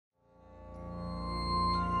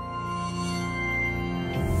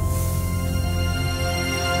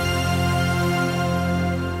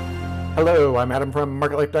Hello, I'm Adam from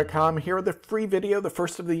MarketLife.com here with a free video, the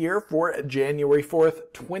first of the year for January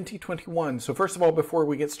 4th, 2021. So first of all, before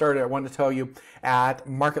we get started, I want to tell you at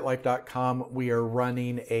MarketLife.com, we are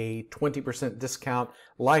running a 20% discount,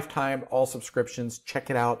 lifetime, all subscriptions.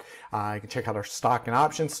 Check it out. You can check out our stock and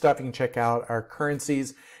options stuff. You can check out our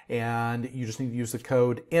currencies, and you just need to use the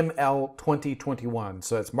code ML2021.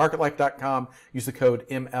 So that's MarketLife.com. Use the code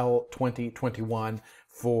ML2021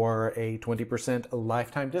 for a 20%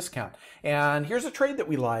 lifetime discount. And here's a trade that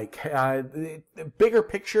we like. The bigger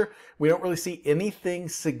picture, we don't really see anything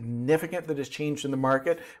significant that has changed in the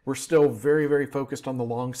market. We're still very, very focused on the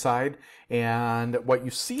long side. And what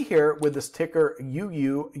you see here with this ticker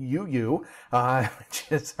UUUU, which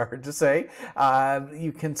is hard to say,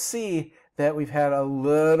 you can see that we've had a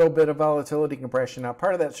little bit of volatility compression. Now,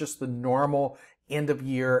 part of that's just the normal end of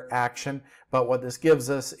year action, but what this gives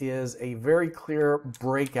us is a very clear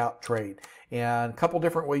breakout trade, and a couple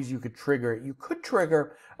different ways you could trigger it. You could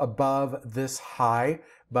trigger above this high,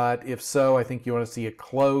 but if so, I think you want to see a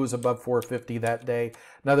close above 450 that day.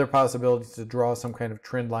 Another possibility is to draw some kind of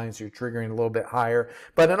trend line, so you're triggering a little bit higher.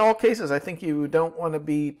 But in all cases, I think you don't want to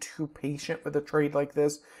be too patient with a trade like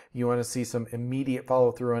this. You want to see some immediate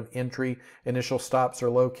follow through on entry. Initial stops are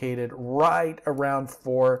located right around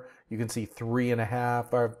 4. You can see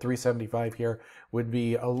 3.5 or 375 here would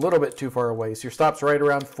be a little bit too far away. So your stop's right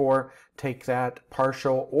around 4. Take that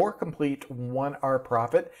partial or complete 1 hour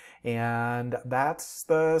profit. And that's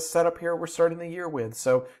the setup here we're starting the year with.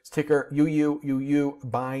 So it's ticker UUUU,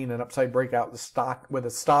 buying an upside breakout stock with a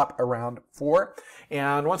stop around 4.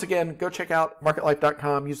 And once again, go check out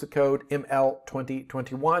MarketLife.com. Use the code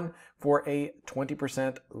ML2021 for a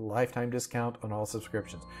 20% lifetime discount on all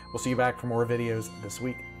subscriptions. We'll see you back for more videos this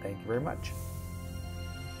week. Thank you very much.